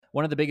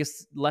one of the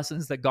biggest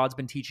lessons that God's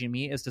been teaching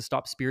me is to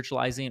stop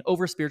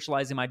over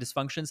spiritualizing my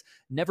dysfunctions.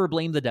 Never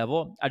blame the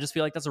devil. I just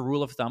feel like that's a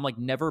rule of thumb. Like,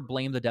 never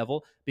blame the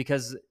devil,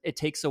 because it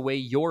takes away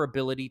your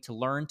ability to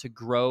learn, to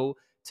grow,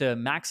 to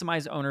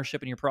maximize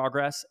ownership in your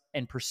progress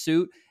and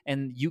pursuit.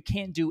 And you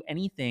can't do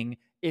anything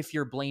if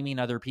you're blaming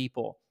other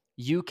people.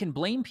 You can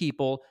blame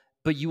people,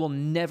 but you will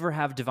never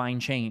have divine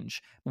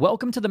change.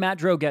 Welcome to the Matt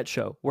Droget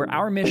Show, where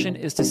our mission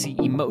is to see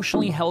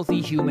emotionally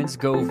healthy humans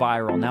go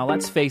viral. Now,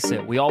 let's face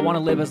it, we all want to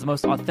live as the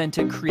most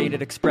authentic,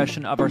 created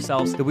expression of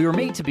ourselves that we were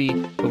made to be,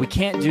 but we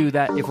can't do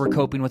that if we're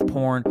coping with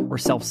porn or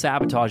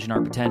self-sabotaging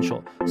our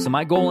potential. So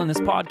my goal in this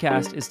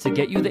podcast is to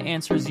get you the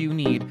answers you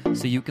need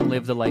so you can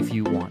live the life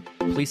you want.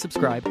 Please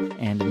subscribe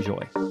and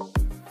enjoy.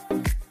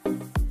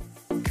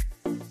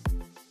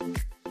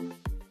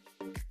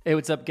 Hey,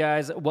 what's up,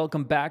 guys?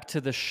 Welcome back to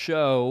the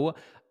show.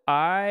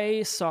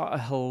 I saw a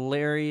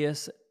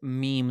hilarious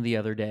meme the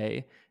other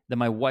day that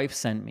my wife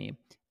sent me,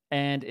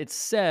 and it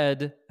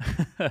said,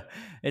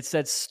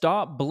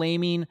 stop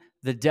blaming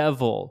the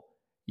devil.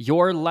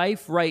 Your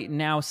life right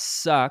now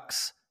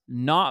sucks,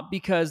 not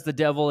because the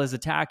devil is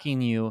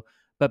attacking you,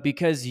 but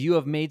because you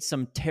have made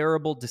some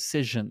terrible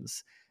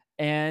decisions.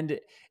 And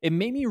it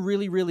made me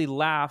really, really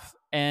laugh.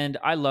 And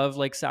I love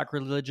like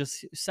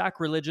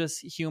sacrilegious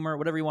humor,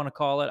 whatever you want to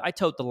call it. I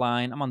tote the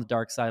line. I'm on the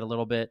dark side a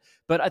little bit,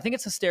 but I think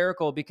it's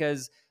hysterical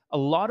because a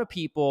lot of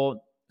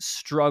people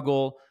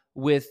struggle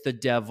with the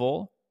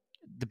devil,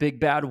 the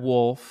big bad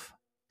wolf,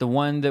 the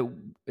one that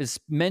is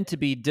meant to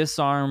be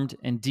disarmed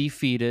and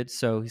defeated.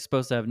 So he's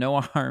supposed to have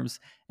no arms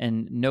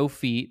and no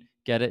feet.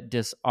 Get it?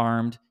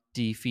 Disarmed,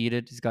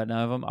 defeated. He's got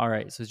none of them. All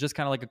right. So it's just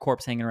kind of like a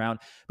corpse hanging around.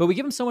 But we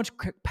give him so much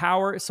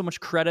power, so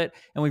much credit,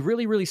 and we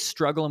really, really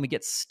struggle and we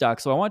get stuck.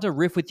 So I wanted to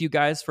riff with you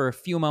guys for a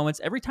few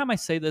moments. Every time I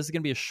say this is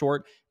going to be a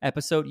short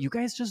episode, you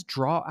guys just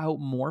draw out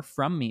more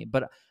from me.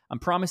 But I'm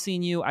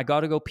promising you, I got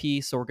to go pee.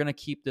 So we're going to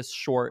keep this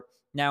short.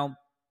 Now,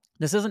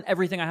 this isn't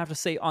everything I have to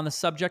say on the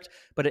subject,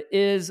 but it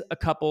is a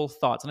couple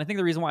thoughts. And I think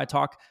the reason why I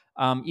talk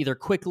either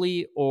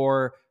quickly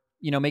or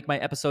make my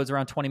episodes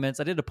around 20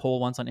 minutes. I did a poll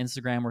once on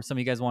Instagram where some of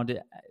you guys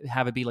wanted to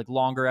have it be like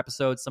longer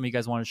episodes. Some of you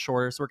guys wanted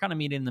shorter. So we're kind of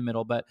meeting in the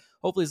middle, but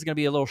hopefully this is going to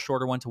be a little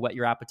shorter one to whet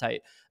your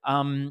appetite.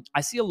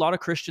 I see a lot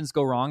of Christians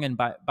go wrong. And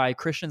by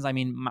Christians, I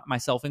mean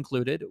myself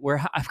included,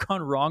 where I've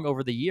gone wrong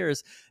over the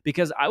years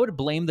because I would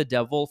blame the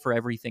devil for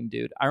everything,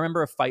 dude. I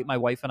remember a fight my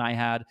wife and I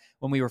had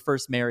when we were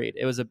first married.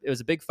 It was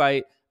a big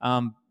fight.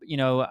 I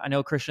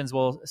know Christians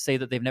will say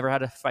that they've never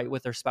had a fight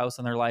with their spouse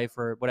in their life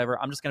or whatever.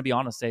 I'm just going to be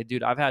honest, say,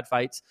 dude, I've had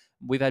fights.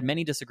 We've had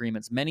many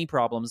disagreements, many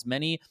problems,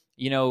 many,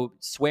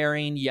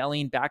 swearing,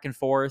 yelling back and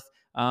forth,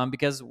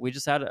 because we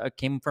just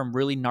came from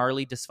really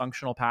gnarly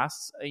dysfunctional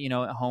pasts,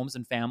 homes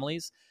and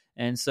families.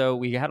 And so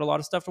we had a lot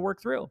of stuff to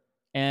work through.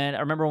 And I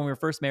remember when we were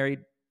first married,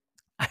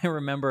 I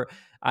remember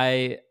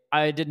I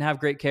didn't have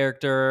great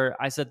character.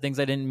 I said things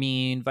I didn't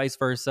mean, vice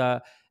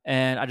versa.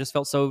 And I just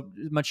felt so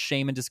much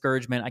shame and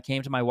discouragement. I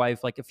came to my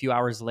wife like a few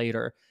hours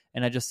later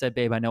and I just said,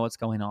 babe, I know what's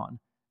going on.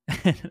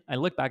 I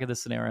look back at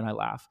this scenario and I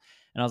laugh.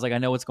 And I was like, I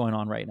know what's going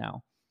on right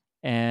now.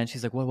 And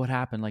she's like, what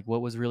happened? Like,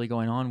 what was really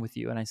going on with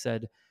you? And I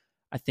said,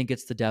 I think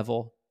it's the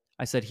devil.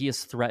 I said, he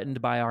is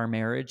threatened by our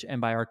marriage and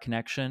by our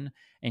connection,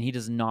 and he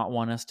does not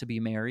want us to be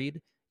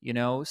married,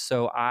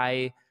 So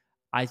I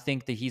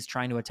think that he's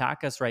trying to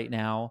attack us right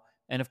now.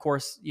 And of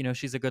course,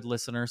 she's a good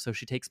listener, so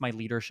she takes my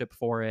leadership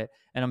for it.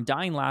 And I'm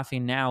dying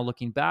laughing now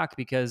looking back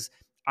because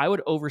I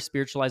would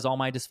over-spiritualize all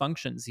my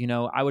dysfunctions.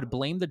 I would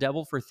blame the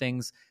devil for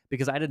things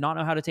because I did not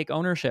know how to take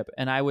ownership.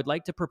 And I would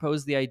like to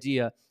propose the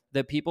idea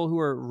that people who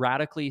are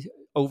radically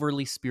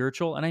overly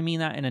spiritual, and I mean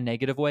that in a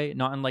negative way,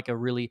 not in like a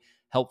really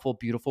helpful,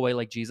 beautiful way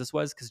like Jesus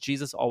was, because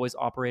Jesus always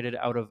operated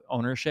out of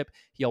ownership.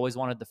 He always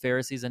wanted the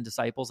Pharisees and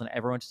disciples and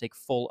everyone to take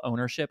full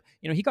ownership.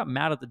 He got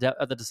mad at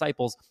the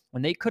disciples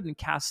when they couldn't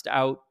cast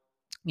out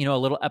a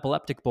little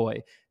epileptic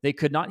boy. They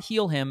could not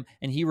heal him,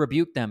 and he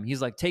rebuked them.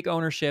 He's like, take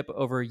ownership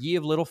over ye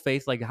of little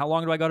faith. Like, how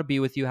long do I got to be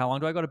with you? How long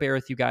do I got to bear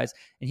with you guys?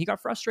 And he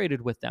got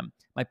frustrated with them.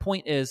 My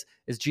point is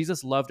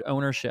Jesus loved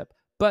ownership,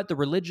 but the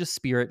religious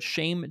spirit,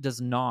 shame,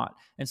 does not.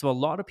 And so a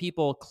lot of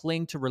people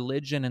cling to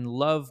religion and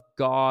love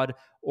God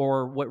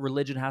or what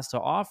religion has to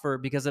offer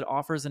because it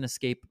offers an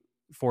escape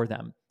for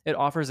them. It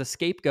offers a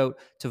scapegoat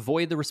to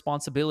void the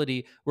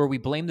responsibility, where we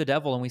blame the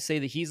devil and we say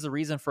that he's the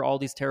reason for all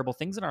these terrible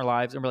things in our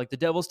lives. And we're like, the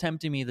devil's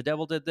tempting me. The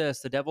devil did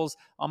this. The devil's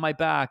on my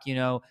back,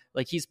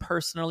 like he's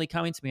personally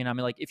coming to me. And I'm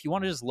like, if you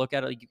want to just look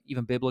at it like,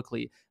 even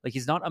biblically, like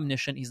he's not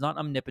omniscient. He's not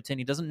omnipotent.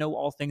 He doesn't know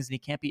all things, and he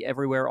can't be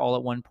everywhere all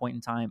at one point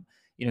in time.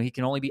 He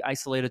can only be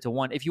isolated to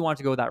one. If you want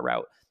to go that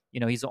route,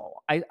 he's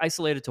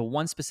isolated to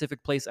one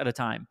specific place at a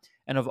time.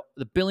 And of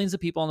the billions of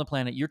people on the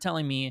planet, you're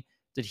telling me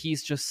that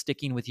he's just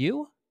sticking with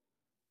you?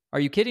 Are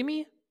you kidding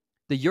me?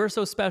 That you're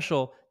so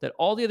special that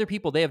all the other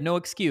people, they have no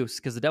excuse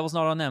because the devil's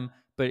not on them,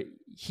 but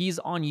he's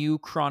on you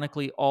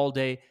chronically all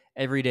day,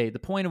 every day. The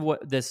point of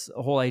what this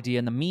whole idea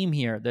and the meme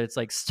here, that it's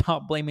like,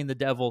 stop blaming the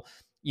devil,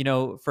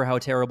 for how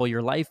terrible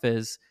your life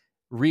is.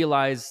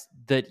 Realize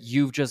that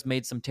you've just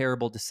made some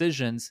terrible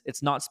decisions.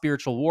 It's not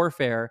spiritual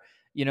warfare.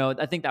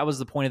 I think that was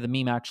the point of the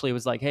meme actually. It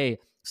was like, hey,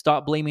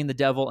 stop blaming the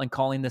devil and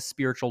calling this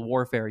spiritual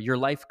warfare. Your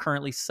life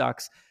currently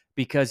sucks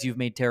because you've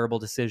made terrible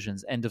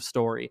decisions. End of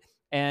story.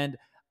 And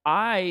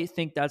I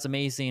think that's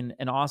amazing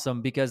and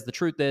awesome, because the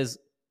truth is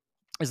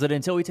that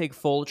until we take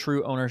full,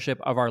 true ownership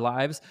of our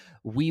lives,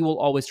 we will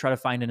always try to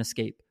find an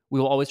escape. We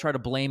will always try to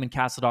blame and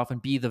cast it off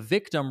and be the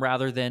victim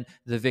rather than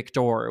the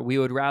victor. We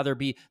would rather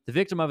be the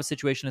victim of a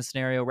situation, a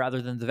scenario, rather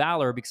than the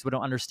valor, because we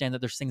don't understand that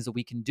there's things that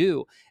we can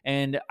do.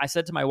 And I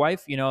said to my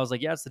wife, I was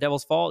like, yeah, it's the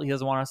devil's fault. He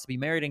doesn't want us to be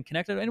married and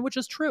connected, and which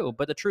is true.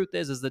 But the truth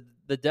is that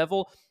the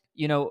devil,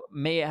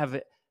 may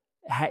have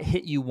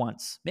hit you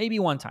once, maybe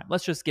one time.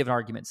 Let's just give an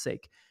argument's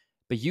sake.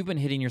 But you've been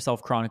hitting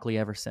yourself chronically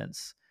ever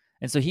since.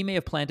 And so he may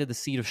have planted the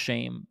seed of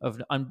shame,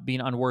 of being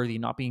unworthy,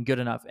 not being good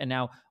enough. And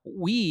now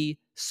we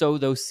sow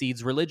those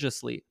seeds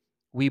religiously.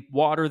 We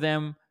water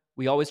them.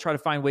 We always try to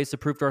find ways to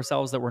prove to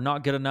ourselves that we're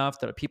not good enough,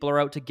 that people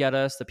are out to get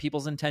us, that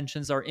people's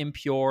intentions are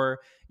impure,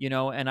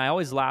 and I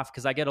always laugh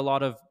because I get a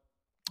lot of,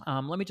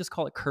 let me just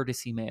call it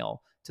courtesy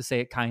mail, to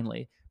say it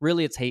kindly.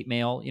 Really, it's hate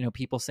mail,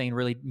 people saying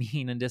really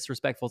mean and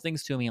disrespectful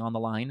things to me on the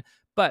line.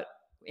 But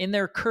in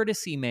their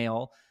courtesy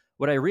mail,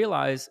 what I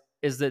realize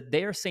is that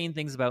they are saying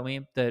things about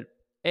me that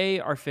A,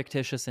 are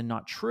fictitious and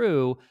not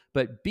true,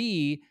 but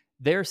B,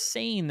 they're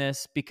saying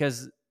this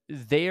because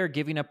they are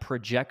giving a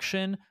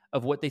projection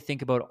of what they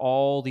think about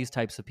all these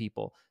types of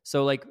people.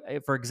 So like,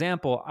 for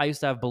example, I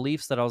used to have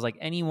beliefs that I was like,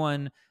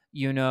 anyone,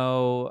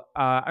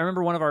 I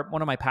remember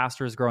one of my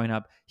pastors growing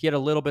up, he had a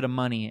little bit of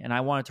money and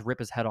I wanted to rip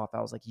his head off.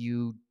 I was like,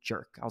 you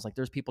jerk. I was like,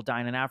 there's people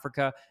dying in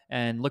Africa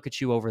and look at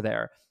you over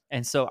there.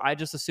 And so I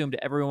just assumed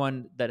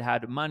everyone that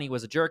had money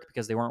was a jerk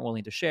because they weren't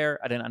willing to share.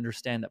 I didn't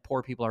understand that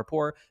poor people are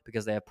poor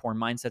because they have poor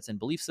mindsets and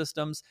belief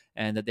systems,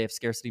 and that they have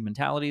scarcity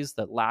mentalities,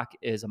 that lack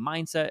is a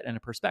mindset and a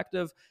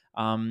perspective,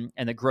 and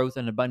that growth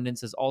and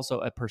abundance is also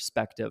a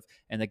perspective.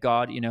 And that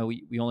God,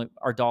 we only,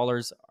 our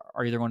dollars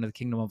are either going to the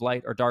kingdom of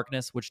light or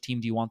darkness. Which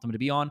team do you want them to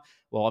be on?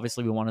 Well,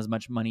 obviously we want as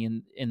much money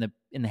in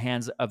the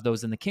hands of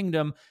those in the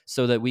kingdom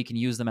so that we can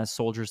use them as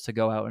soldiers to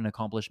go out and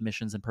accomplish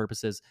missions and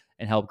purposes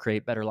and help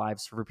create better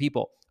lives for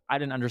people. I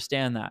didn't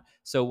understand that.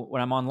 So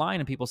when I'm online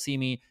and people see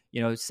me,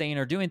 saying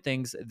or doing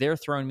things, they're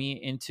throwing me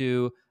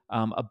into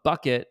a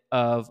bucket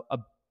of a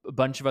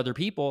bunch of other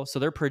people. So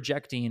they're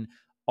projecting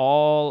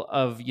all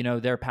of,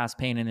 their past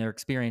pain and their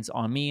experience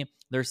on me.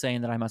 They're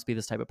saying that I must be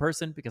this type of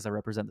person because I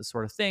represent this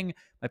sort of thing.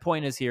 My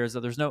point is that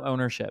there's no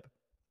ownership.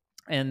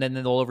 And then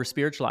they'll over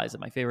spiritualize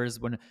it. My favorite is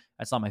when,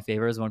 that's not my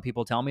favorite, is when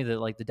people tell me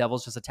that like the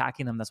devil's just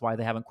attacking them. That's why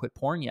they haven't quit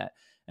porn yet.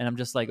 And I'm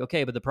just like,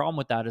 okay, but the problem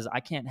with that is I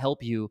can't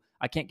help you.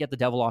 I can't get the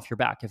devil off your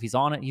back. If he's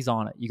on it, he's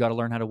on it. You got to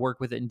learn how to work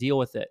with it and deal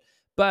with it.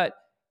 But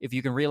if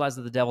you can realize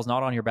that the devil's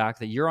not on your back,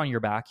 that you're on your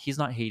back, he's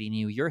not hating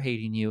you, you're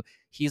hating you,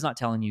 he's not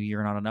telling you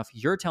you're not enough,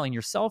 you're telling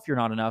yourself you're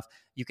not enough,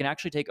 you can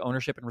actually take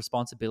ownership and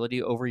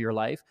responsibility over your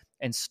life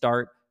and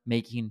start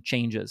making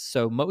changes.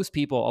 So most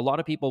people, a lot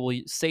of people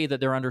will say that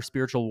they're under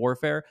spiritual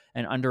warfare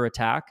and under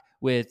attack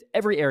with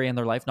every area in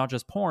their life, not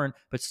just porn,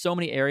 but so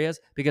many areas,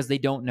 because they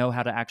don't know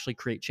how to actually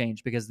create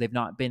change, because they've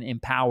not been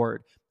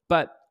empowered.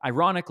 But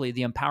ironically,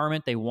 the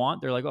empowerment they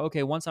want, they're like,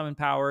 okay, once I'm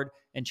empowered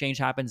and change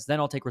happens, then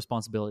I'll take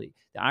responsibility.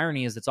 The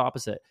irony is it's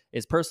opposite.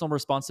 Is personal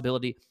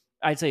responsibility,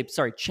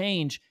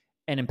 change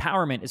and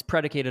empowerment is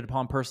predicated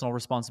upon personal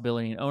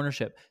responsibility and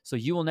ownership. So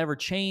you will never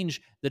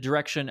change the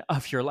direction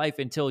of your life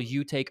until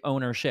you take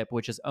ownership,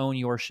 which is own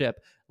your ship,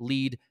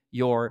 lead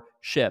your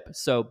ship.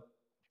 So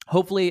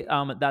hopefully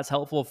that's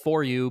helpful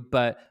for you.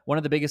 But one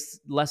of the biggest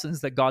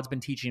lessons that God's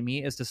been teaching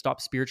me is to stop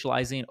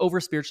over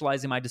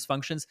spiritualizing my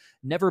dysfunctions.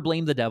 Never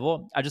blame the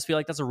devil. I just feel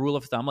like that's a rule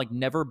of thumb. Like,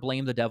 never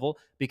blame the devil,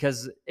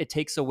 because it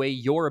takes away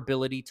your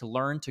ability to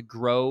learn, to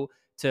grow,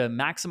 to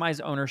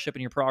maximize ownership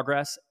in your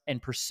progress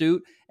and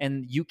pursuit.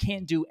 And you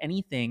can't do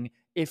anything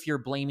if you're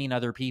blaming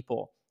other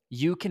people.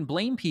 You can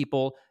blame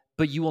people,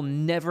 but you will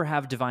never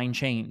have divine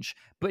change.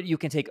 But you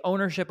can take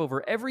ownership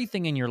over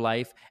everything in your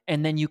life,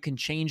 and then you can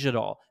change it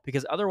all.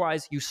 Because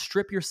otherwise, you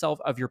strip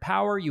yourself of your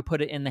power, you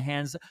put it in the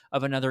hands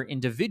of another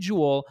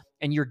individual,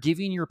 and you're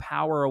giving your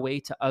power away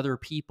to other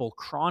people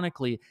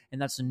chronically.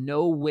 And that's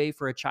no way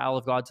for a child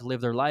of God to live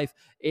their life,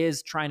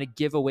 is trying to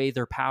give away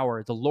their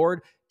power. The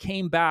Lord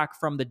came back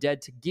from the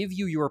dead to give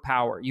you your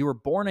power. You were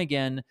born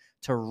again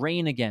to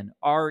reign again,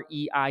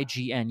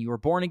 REIGN. You were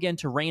born again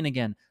to reign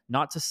again,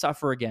 not to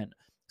suffer again.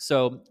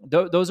 So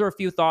those are a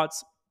few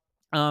thoughts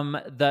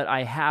that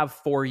I have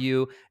for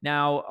you.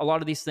 Now, a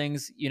lot of these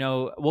things,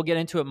 we'll get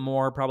into it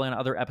more probably on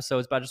other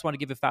episodes, but I just want to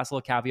give a fast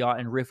little caveat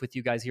and riff with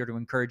you guys here to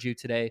encourage you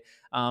today.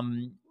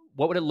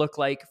 What would it look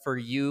like for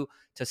you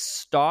to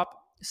stop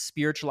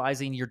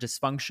spiritualizing your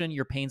dysfunction,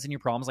 your pains, and your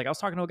problems? Like, I was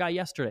talking to a guy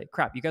yesterday.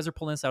 Crap, you guys are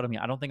pulling this out of me.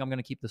 I don't think I'm going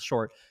to keep this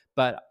short,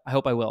 but I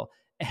hope I will.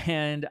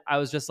 And I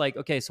was just like,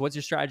 okay, so what's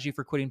your strategy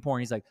for quitting porn?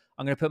 He's like,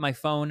 I'm going to put my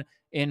phone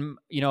in,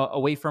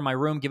 away from my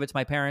room, give it to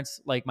my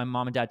parents, like my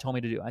mom and dad told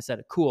me to do. I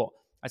said, cool.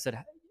 I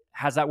said,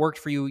 has that worked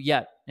for you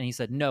yet? And he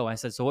said, no. I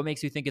said, so what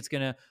makes you think it's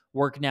going to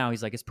work now?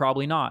 He's like, it's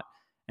probably not.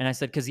 And I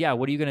said, because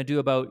what are you going to do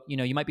about,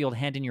 you might be able to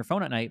hand in your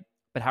phone at night,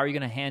 But how are you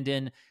going to hand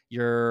in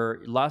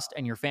your lust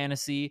and your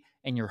fantasy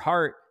and your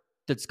heart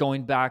that's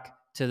going back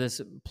to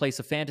this place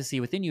of fantasy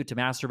within you to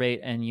masturbate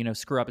and,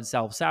 screw up and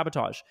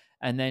self-sabotage?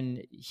 And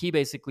then he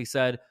basically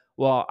said,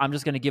 well, I'm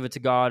just going to give it to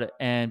God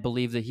and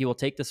believe that he will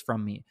take this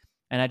from me.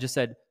 And I just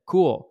said,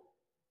 cool.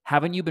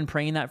 Haven't you been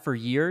praying that for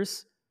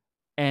years?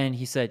 And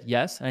he said,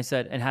 yes. And I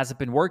said, and has it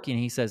been working?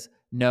 And he says,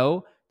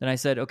 no. Then I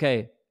said,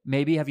 okay,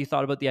 maybe have you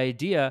thought about the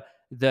idea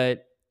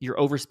that you're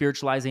over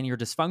spiritualizing your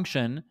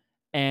dysfunction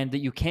and that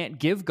you can't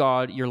give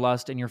God your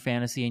lust and your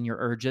fantasy and your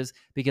urges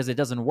because it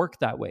doesn't work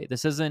that way.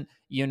 This isn't,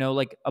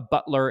 like a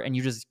butler and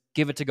you just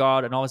give it to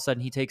God and all of a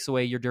sudden he takes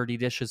away your dirty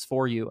dishes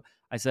for you.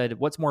 I said,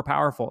 what's more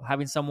powerful?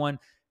 Having someone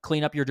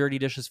clean up your dirty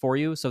dishes for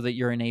you so that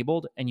you're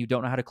enabled and you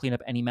don't know how to clean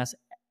up any mess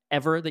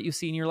ever that you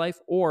see in your life,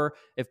 or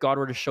if God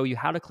were to show you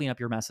how to clean up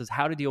your messes,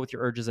 how to deal with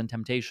your urges and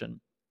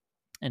temptation.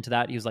 And to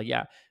that, he was like,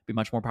 yeah, it'd be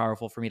much more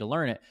powerful for me to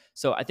learn it.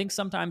 So I think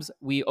sometimes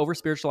we over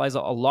spiritualize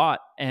a lot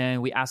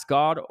and we ask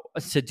God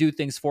to do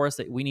things for us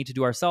that we need to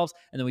do ourselves.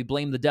 And then we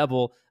blame the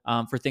devil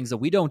for things that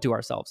we don't do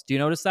ourselves. Do you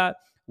notice that?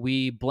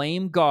 We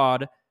blame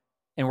God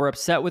and we're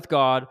upset with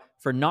God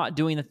for not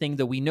doing the thing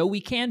that we know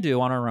we can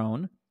do on our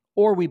own,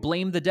 or we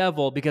blame the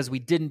devil because we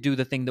didn't do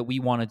the thing that we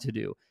wanted to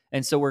do.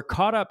 And so we're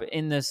caught up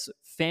in this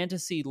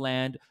fantasy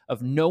land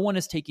of no one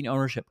is taking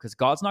ownership, because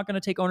God's not going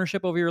to take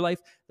ownership over your life.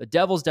 The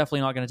devil's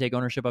definitely not going to take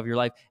ownership of your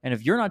life. And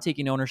if you're not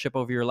taking ownership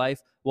over your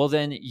life, well,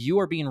 then you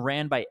are being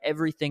ran by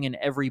everything and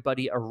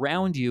everybody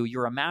around you.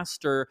 You're a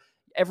master.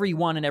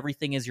 Everyone and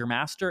everything is your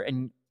master,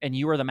 and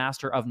you are the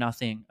master of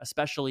nothing,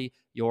 especially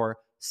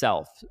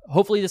yourself.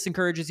 Hopefully this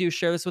encourages you.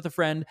 Share this with a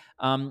friend.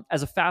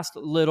 As a fast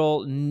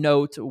little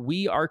note,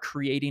 we are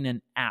creating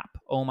an app.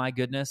 Oh my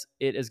goodness.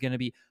 It is going to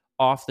be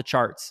off the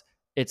charts.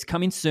 It's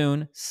coming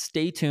soon.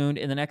 Stay tuned.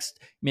 In the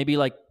next maybe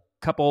like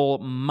couple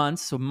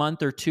months, a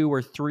month or 2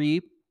 or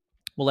 3,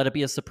 we'll let it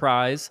be a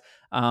surprise.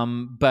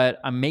 But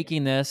I'm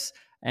making this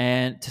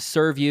and to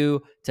serve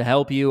you, to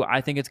help you.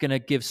 I think it's going to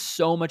give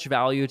so much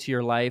value to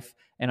your life,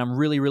 and I'm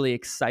really, really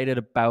excited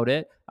about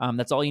it.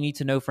 That's all you need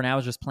to know for now,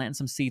 is just planting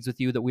some seeds with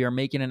you that we are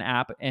making an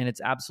app, and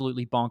it's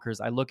absolutely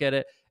bonkers. I look at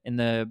it in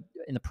the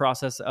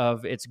process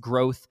of its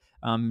growth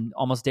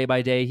almost day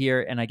by day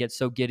here, and I get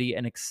so giddy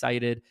and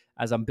excited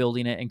as I'm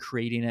building it and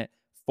creating it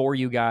for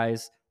you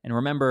guys. And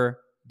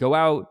remember, go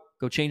out,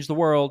 go change the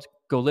world,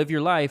 go live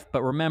your life,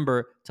 but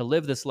remember to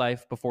live this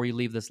life before you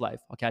leave this life.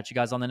 I'll catch you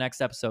guys on the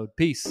next episode.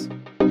 Peace.